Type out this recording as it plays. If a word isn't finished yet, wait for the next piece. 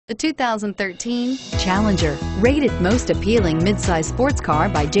The 2013 Challenger, rated most appealing midsize sports car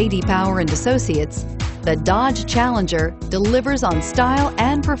by J.D. Power and Associates, the Dodge Challenger delivers on style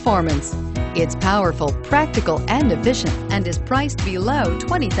and performance. It's powerful, practical, and efficient, and is priced below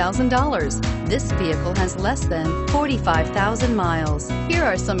 $20,000. This vehicle has less than 45,000 miles. Here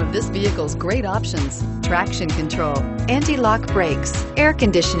are some of this vehicle's great options: traction control, anti-lock brakes, air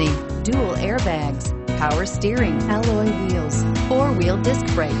conditioning, dual airbags, power steering, alloy wheels, four-wheel disc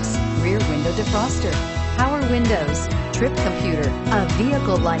brakes, rear window defroster, power windows, trip computer. A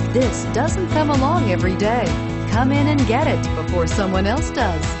vehicle like this doesn't come along every day. Come in and get it before someone else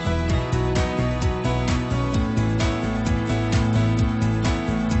does.